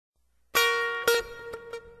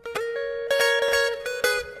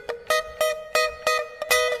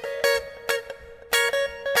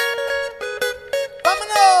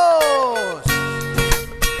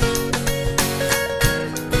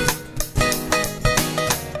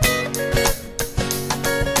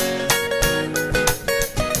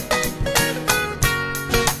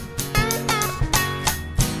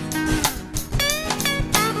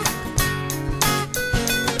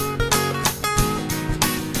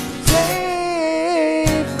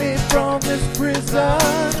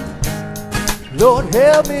Lord,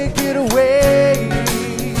 help me get away.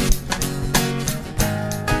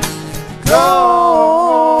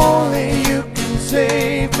 Only you can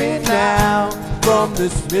save me now from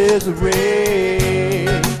this misery.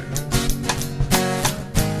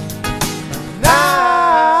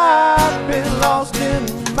 I've been lost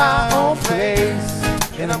in my own place,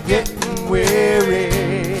 and I'm getting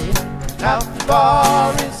weary. How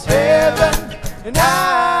far is heaven? And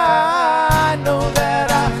I know that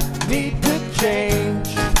I need to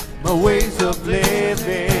change my ways of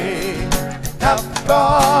living. How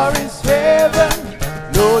far is heaven?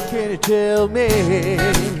 Lord, can you tell me?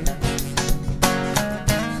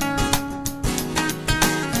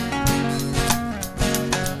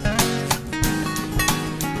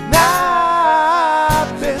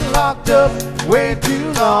 Locked up way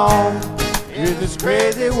too long in this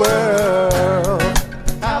crazy world.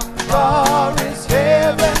 How far is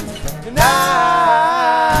heaven? And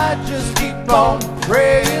I just keep on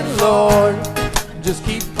praying, Lord, just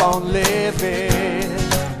keep on living.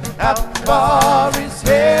 How far is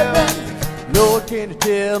heaven? Lord, can you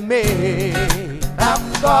tell me? How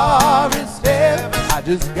far is heaven? I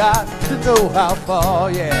just got to know how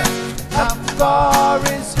far, yeah. How far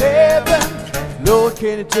is heaven? Lord,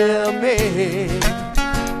 can you tell me?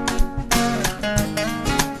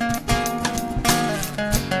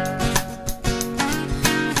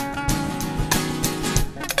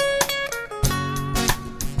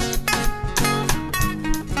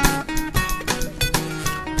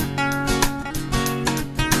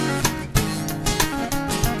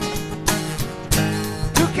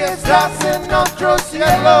 Tu que estás en otro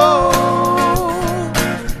cielo,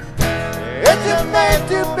 échame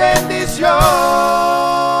tu bendición.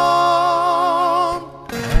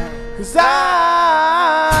 'Cause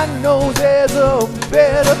I know there's a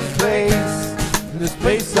better place than this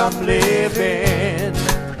place I'm living.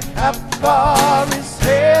 How far is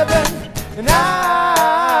heaven? And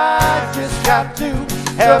I just got to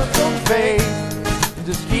have some faith and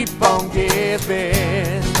just keep on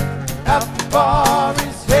giving. How far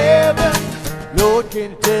is heaven? Lord,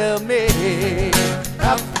 can you tell me?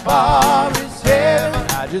 How far is heaven?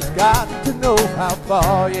 I just got to know how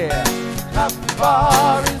far, yeah. How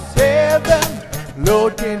far is heaven?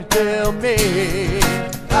 Lord, can you tell me?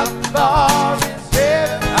 How far is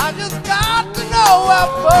heaven? I just got to know how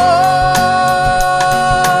far.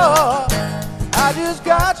 I just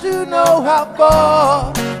got to know how far.